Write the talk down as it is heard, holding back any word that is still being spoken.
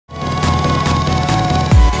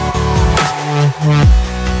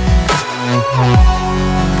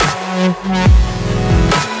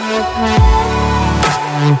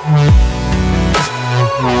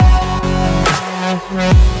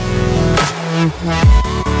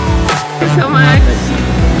So much.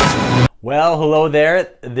 Well, hello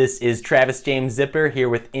there. This is Travis James Zipper here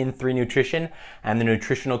with In3 Nutrition and the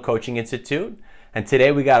Nutritional Coaching Institute. And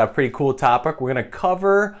today we got a pretty cool topic. We're going to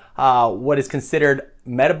cover what is considered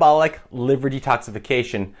metabolic liver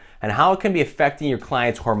detoxification and how it can be affecting your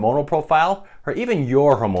client's hormonal profile or even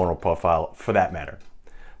your hormonal profile for that matter.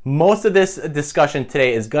 Most of this discussion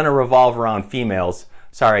today is going to revolve around females.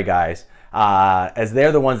 Sorry guys, as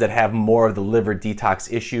they're the ones that have more of the liver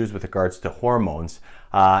detox issues with regards to hormones.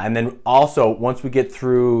 And then also, once we get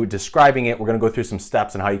through describing it, we're going to go through some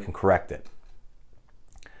steps on how you can correct it.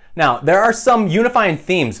 Now, there are some unifying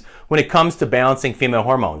themes when it comes to balancing female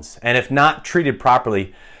hormones, and if not treated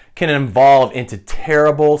properly, can evolve into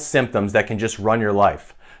terrible symptoms that can just run your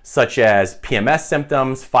life, such as PMS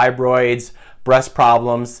symptoms, fibroids, breast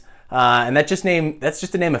problems, and that's just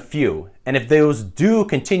to name a few. And if those do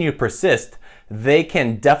continue to persist, they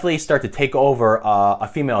can definitely start to take over a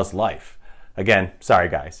female's life. Again, sorry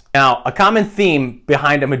guys. Now, a common theme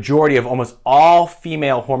behind a majority of almost all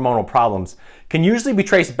female hormonal problems can usually be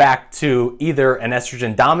traced back to either an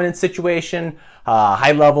estrogen dominant situation,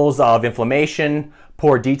 high levels of inflammation,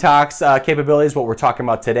 poor detox capabilities, what we're talking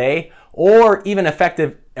about today, or even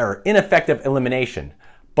effective or ineffective elimination.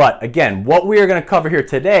 But again, what we are going to cover here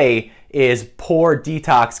today is poor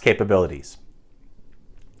detox capabilities.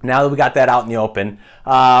 Now that we got that out in the open,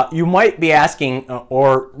 you might be asking,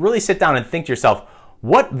 or really sit down and think to yourself,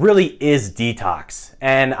 what really is detox?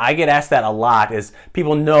 And I get asked that a lot, as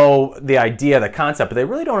people know the idea, the concept, but they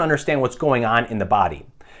really don't understand what's going on in the body.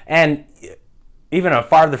 And even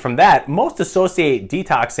farther from that, most associate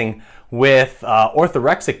detoxing with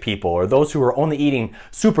orthorexic people, or those who are only eating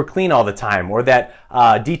super clean all the time, or that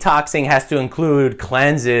detoxing has to include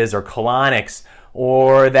cleanses or colonics,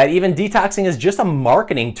 or that even detoxing is just a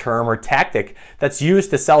marketing term or tactic that's used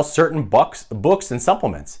to sell certain books and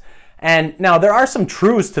supplements. And now there are some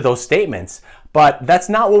truths to those statements, but that's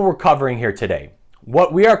not what we're covering here today.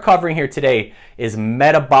 What we are covering here today is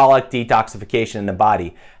metabolic detoxification in the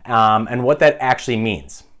body, and what that actually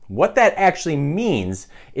means. What that actually means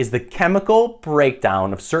is the chemical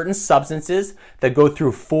breakdown of certain substances that go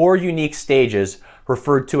through 4 unique stages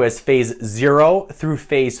referred to as phase 0 through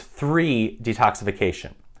phase 3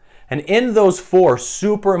 detoxification. And in those 4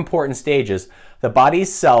 super important stages, the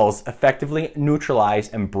body's cells effectively neutralize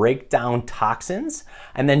and break down toxins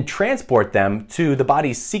and then transport them to the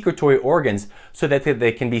body's secretory organs so that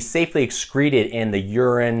they can be safely excreted in the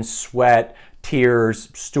urine, sweat, tears,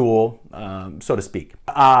 stool, so to speak.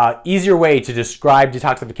 Easier way to describe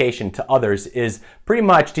detoxification to others is pretty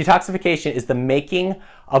much detoxification is the making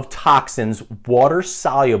of toxins water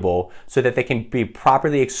soluble so that they can be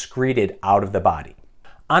properly excreted out of the body.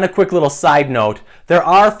 On a quick little side note, there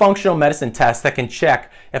are functional medicine tests that can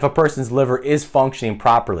check if a person's liver is functioning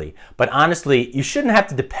properly. But honestly, you shouldn't have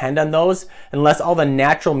to depend on those unless all the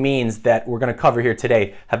natural means that we're going to cover here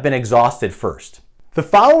today have been exhausted first. The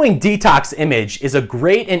following detox image is a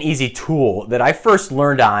great and easy tool that I first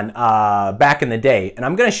learned on back in the day, and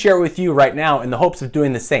I'm going to share it with you right now in the hopes of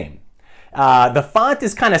doing the same. The font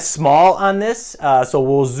is kind of small on this, so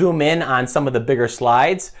we'll zoom in on some of the bigger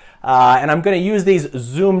slides. And I'm going to use these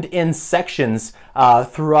zoomed in sections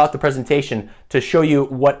throughout the presentation to show you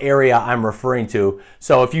what area I'm referring to.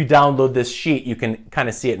 So if you download this sheet, you can kind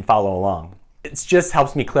of see it and follow along. It just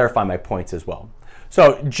helps me clarify my points as well.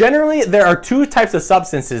 So generally, there are 2 types of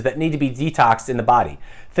substances that need to be detoxed in the body.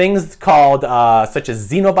 Things called such as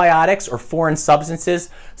xenobiotics, or foreign substances,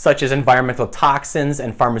 such as environmental toxins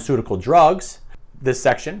and pharmaceutical drugs, this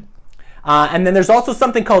section. And then there's also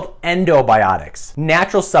something called endobiotics,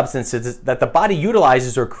 natural substances that the body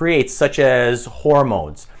utilizes or creates, such as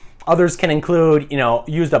hormones. Others can include,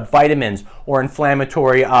 used up vitamins or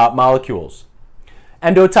inflammatory molecules.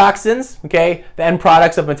 Endotoxins, okay, the end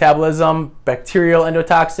products of metabolism, bacterial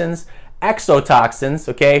endotoxins. Exotoxins,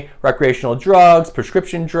 okay, recreational drugs,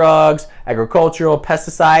 prescription drugs, agricultural,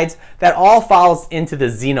 pesticides, that all falls into the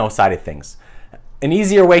xeno side of things. An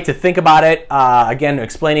easier way to think about it, again,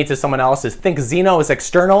 explaining to someone else, is think xeno is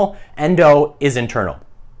external, endo is internal.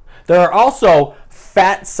 There are also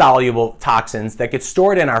fat-soluble toxins that get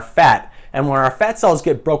stored in our fat, and when our fat cells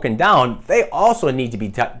get broken down, they also need to be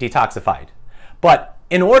detoxified. But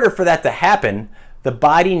in order for that to happen, the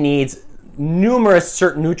body needs numerous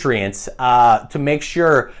certain nutrients to make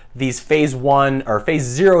sure these phase 1 or phase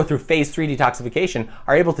 0 through phase 3 detoxification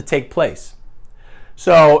are able to take place.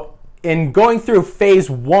 So in going through phase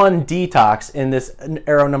 1 detox in this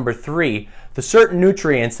arrow number 3, the certain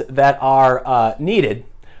nutrients that are needed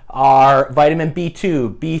are vitamin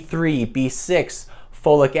B2, B3, B6,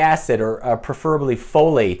 folic acid, or preferably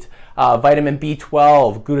folate, vitamin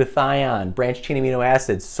B12, glutathione, branched chain amino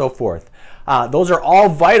acids, so forth. Those are all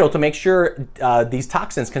vital to make sure these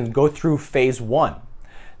toxins can go through phase 1.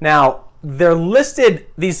 Now, they're listed,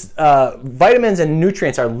 these vitamins and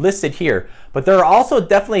nutrients are listed here, but there are also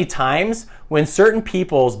definitely times when certain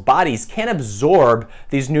people's bodies can't absorb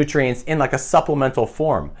these nutrients in like a supplemental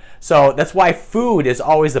form. So that's why food is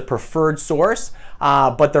always the preferred source,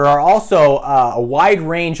 but there are also a wide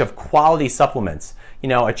range of quality supplements. You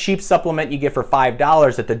know, a cheap supplement you get for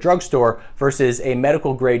 $5 at the drugstore versus a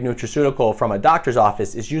medical grade nutraceutical from a doctor's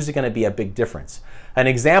office is usually going to be a big difference. An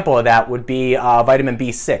example of that would be vitamin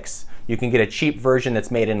B6. You can get a cheap version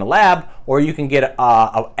that's made in a lab, or you can get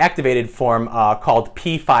an activated form called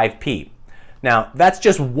P5P. Now, that's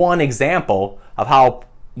just one example of how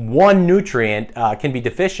one nutrient can be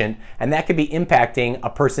deficient, and that could be impacting a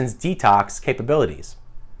person's detox capabilities.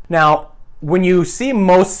 Now, when you see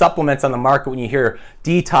most supplements on the market, when you hear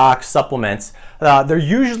detox supplements, they're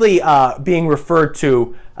usually being referred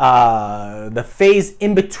to the phase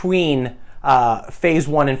in between phase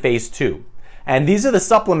 1 and phase 2. And these are the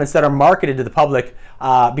supplements that are marketed to the public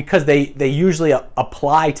because they usually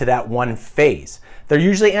apply to that one phase. They're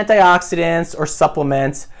usually antioxidants or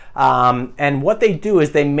supplements, and what they do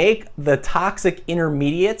is they make the toxic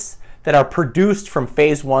intermediates that are produced from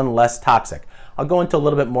phase 1 less toxic. I'll go into a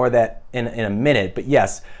little bit more of that in a minute, but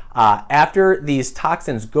yes, after these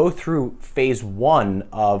toxins go through phase 1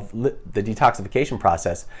 of the detoxification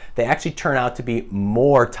process, they actually turn out to be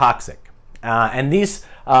more toxic. And these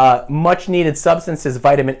much needed substances,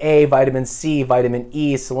 vitamin A, vitamin C, vitamin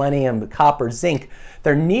E, selenium, copper, zinc,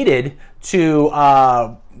 they're needed to,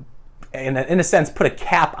 in a sense, put a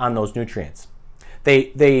cap on those nutrients.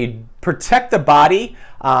 They protect the body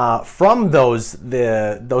from those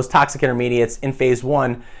toxic intermediates in phase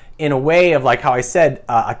 1 in a way of, like how I said,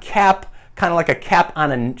 a cap, kind of like a cap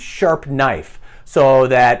on a sharp knife, so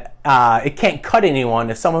that it can't cut anyone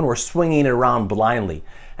if someone were swinging it around blindly.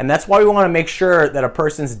 And that's why we want to make sure that a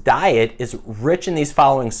person's diet is rich in these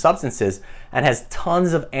following substances and has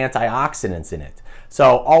tons of antioxidants in it.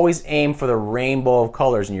 So always aim for the rainbow of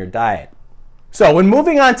colors in your diet. So when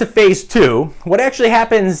moving on to phase 2, what actually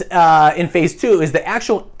happens in phase 2 is the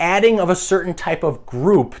actual adding of a certain type of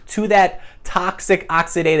group to that toxic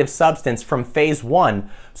oxidative substance from phase 1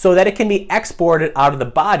 so that it can be exported out of the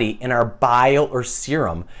body in our bile or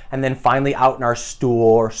serum, and then finally out in our stool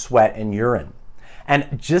or sweat and urine.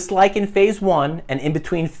 And just like in phase 1 and in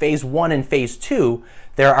between phase 1 and phase 2,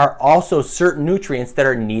 there are also certain nutrients that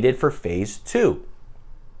are needed for phase 2.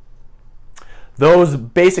 Those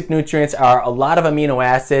basic nutrients are a lot of amino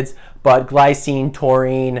acids, but glycine,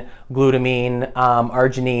 taurine, glutamine,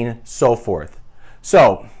 arginine, so forth.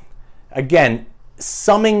 So again,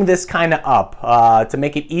 summing this kind of up to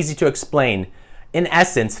make it easy to explain, in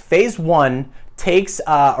essence, phase 1 takes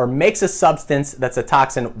or makes a substance that's a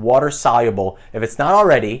toxin water soluble if it's not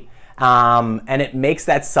already, and it makes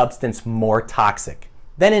that substance more toxic.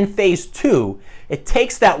 Then in phase 2, it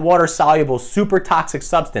takes that water soluble super toxic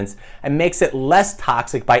substance and makes it less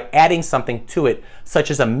toxic by adding something to it,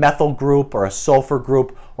 such as a methyl group or a sulfur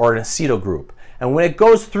group or an acetyl group. And when it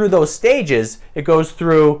goes through those stages, it goes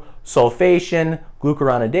through sulfation,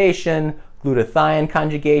 glucuronidation, glutathione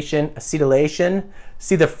conjugation, acetylation.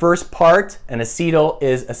 See the first part, an acetyl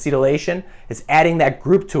is acetylation. It's adding that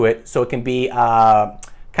group to it so it can be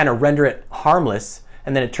kind of render it harmless,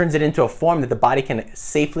 and then it turns it into a form that the body can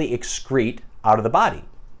safely excrete out of the body.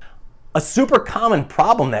 A super common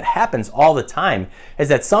problem that happens all the time is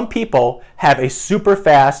that some people have a super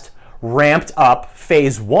fast ramped up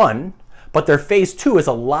phase 1, but their phase 2 is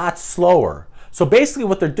a lot slower. So basically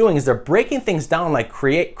what they're doing is they're breaking things down like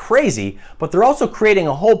crazy, but they're also creating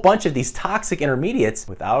a whole bunch of these toxic intermediates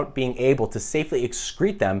without being able to safely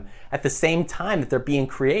excrete them at the same time that they're being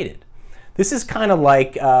created. This is kind of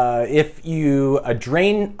like if a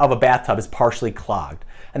drain of a bathtub is partially clogged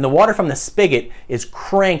and the water from the spigot is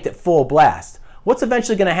cranked at full blast. What's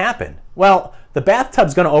eventually going to happen? Well, the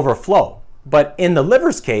bathtub's going to overflow. But in the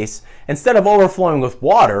liver's case, instead of overflowing with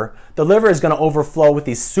water, the liver is going to overflow with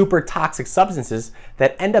these super toxic substances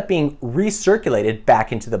that end up being recirculated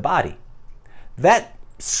back into the body. That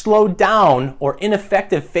slowed down or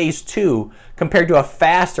ineffective phase 2 compared to a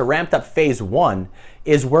fast or ramped up phase 1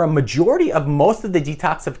 is where a majority of most of the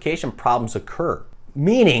detoxification problems occur.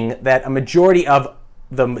 Meaning that a majority of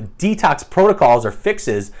the detox protocols or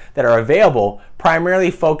fixes that are available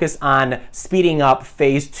primarily focus on speeding up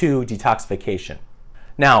phase 2 detoxification.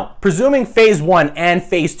 Now, presuming phase 1 and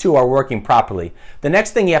phase 2 are working properly, the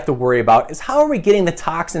next thing you have to worry about is how are we getting the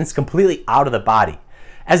toxins completely out of the body?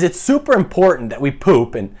 As it's super important that we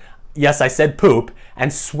poop, and yes, I said poop,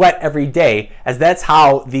 and sweat every day, as that's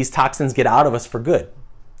how these toxins get out of us for good.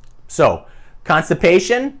 So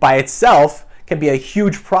constipation by itself can be a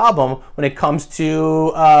huge problem when it comes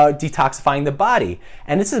to detoxifying the body.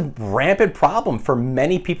 And this is a rampant problem for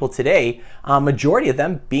many people today, majority of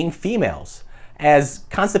them being females. As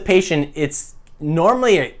constipation, it's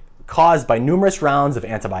normally caused by numerous rounds of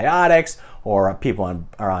antibiotics, or people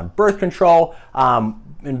are on birth control.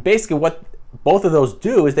 And basically what both of those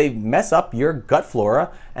do is they mess up your gut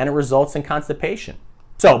flora, and it results in constipation.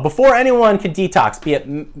 So before anyone can detox, be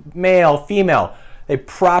it male, female, they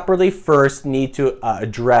properly first need to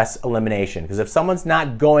address elimination. Because if someone's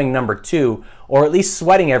not going number 2, or at least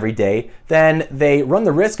sweating every day, then they run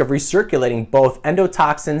the risk of recirculating both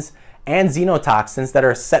endotoxins and xenotoxins that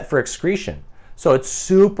are set for excretion. So it's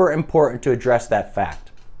super important to address that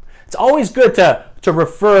fact. It's always good to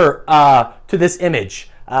refer to this image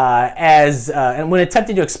and when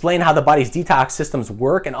attempting to explain how the body's detox systems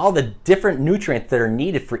work and all the different nutrients that are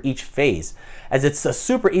needed for each phase, as it's a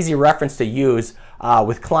super easy reference to use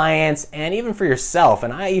with clients and even for yourself,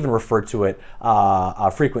 and I even refer to it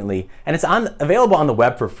frequently, and it's available on the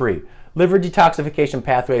web for free. Liver detoxification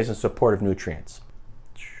pathways and supportive nutrients.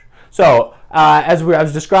 So as I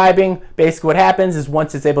was describing, basically what happens is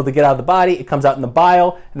once it's able to get out of the body, it comes out in the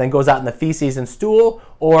bile and then goes out in the feces and stool,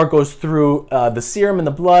 or goes through the serum in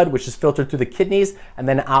the blood, which is filtered through the kidneys, and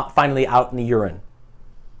then finally out in the urine.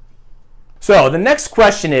 So the next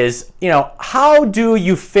question is, how do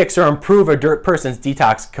you fix or improve a person's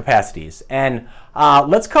detox capacities? And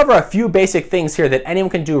let's cover a few basic things here that anyone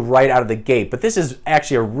can do right out of the gate. But this is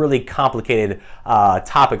actually a really complicated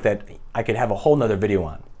topic that I could have a whole nother video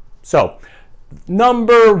on. So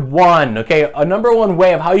number one, okay, a number one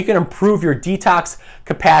way of how you can improve your detox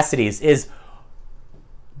capacities is,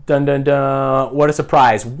 dun dun dun, what a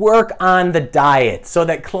surprise, work on the diet so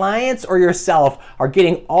that clients or yourself are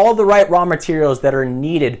getting all the right raw materials that are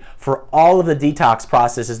needed for all of the detox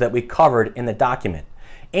processes that we covered in the document.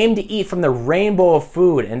 Aim to eat from the rainbow of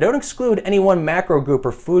food and don't exclude any one macro group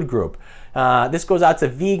or food group. This goes out to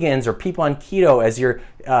vegans or people on keto, as your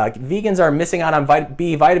vegans are missing out on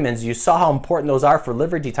B vitamins. You saw how important those are for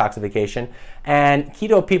liver detoxification, and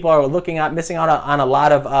keto people are missing out on a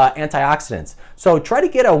lot of antioxidants. So try to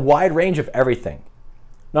get a wide range of everything.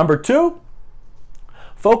 Number 2,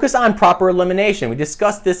 focus on proper elimination. We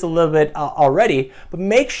discussed this a little bit already, but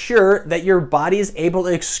make sure that your body is able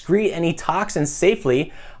to excrete any toxins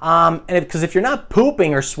safely. Because if you're not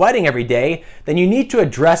pooping or sweating every day, then you need to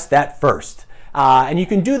address that first. And you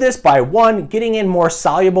can do this by, 1, getting in more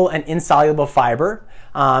soluble and insoluble fiber.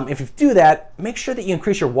 If you do that, make sure that you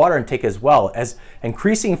increase your water intake as well, as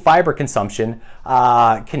increasing fiber consumption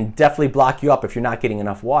can definitely block you up if you're not getting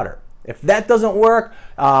enough water. If that doesn't work,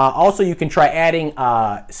 also you can try adding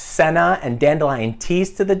senna and dandelion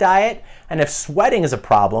teas to the diet. And if sweating is a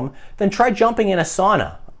problem, then try jumping in a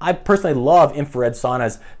sauna. I personally love infrared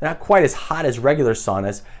saunas. They're not quite as hot as regular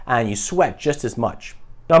saunas, and you sweat just as much.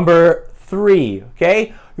 Number 3,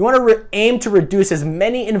 okay? You want to aim to reduce as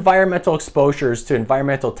many environmental exposures to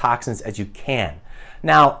environmental toxins as you can.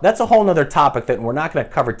 Now, that's a whole nother topic that we're not going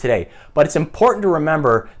to cover today, but it's important to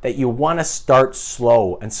remember that you want to start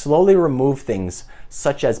slow and slowly remove things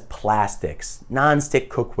such as plastics, non-stick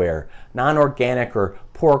cookware, non-organic or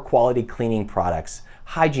poor quality cleaning products,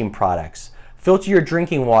 hygiene products. Filter your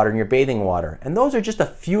drinking water and your bathing water. And those are just a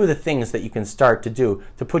few of the things that you can start to do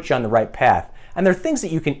to put you on the right path. And they're things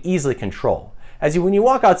that you can easily control. When you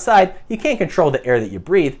walk outside, you can't control the air that you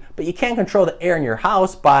breathe, but you can control the air in your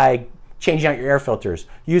house by changing out your air filters,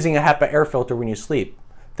 using a HEPA air filter when you sleep,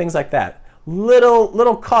 things like that.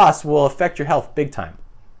 Little costs will affect your health big time.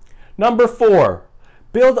 Number 4,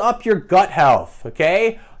 build up your gut health,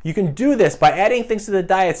 okay? You can do this by adding things to the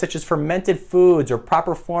diet such as fermented foods or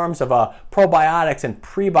proper forms of probiotics and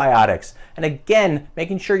prebiotics. And again,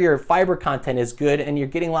 making sure your fiber content is good and you're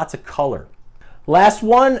getting lots of color. Last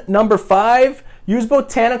one, number 5, use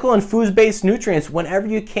botanical and food-based nutrients whenever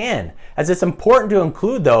you can, as it's important to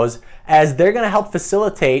include those, as they're going to help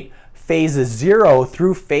facilitate phase 0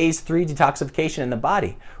 through phase 3 detoxification in the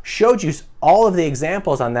body. Showed you all of the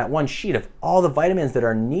examples on that one sheet of all the vitamins that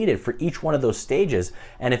are needed for each one of those stages.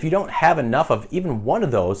 And if you don't have enough of even one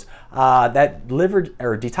of those, that liver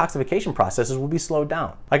or detoxification processes will be slowed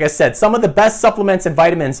down. Like I said, some of the best supplements and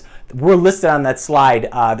vitamins were listed on that slide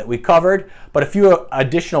that we covered, but a few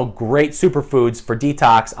additional great superfoods for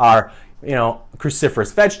detox are,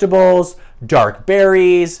 cruciferous vegetables, dark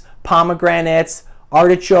berries, pomegranates,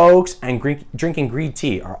 artichokes, and drinking green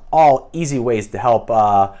tea are all easy ways to help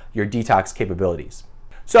your detox capabilities.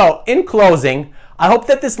 So in closing, I hope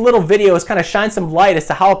that this little video has kind of shined some light as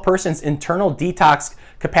to how a person's internal detox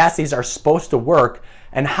capacities are supposed to work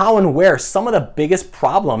and how and where some of the biggest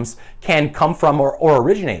problems can come from or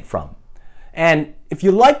originate from. And if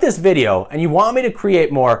you like this video and you want me to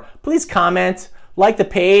create more, please comment, like the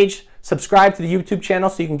page, subscribe to the YouTube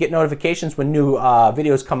channel so you can get notifications when new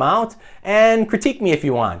videos come out, and critique me if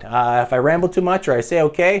you want. If I ramble too much or I say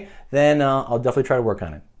okay, then I'll definitely try to work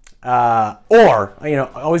on it. Or,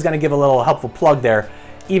 always going to give a little helpful plug there.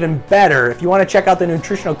 Even better, if you want to check out the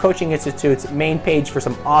Nutritional Coaching Institute's main page for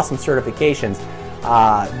some awesome certifications,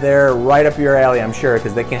 they're right up your alley, I'm sure,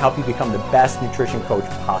 because they can help you become the best nutrition coach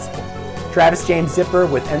possible. Travis James Zipper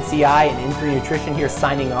with NCI and In3 Nutrition here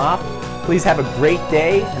signing off. Please have a great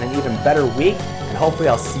day and an even better week, and hopefully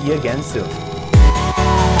I'll see you again soon.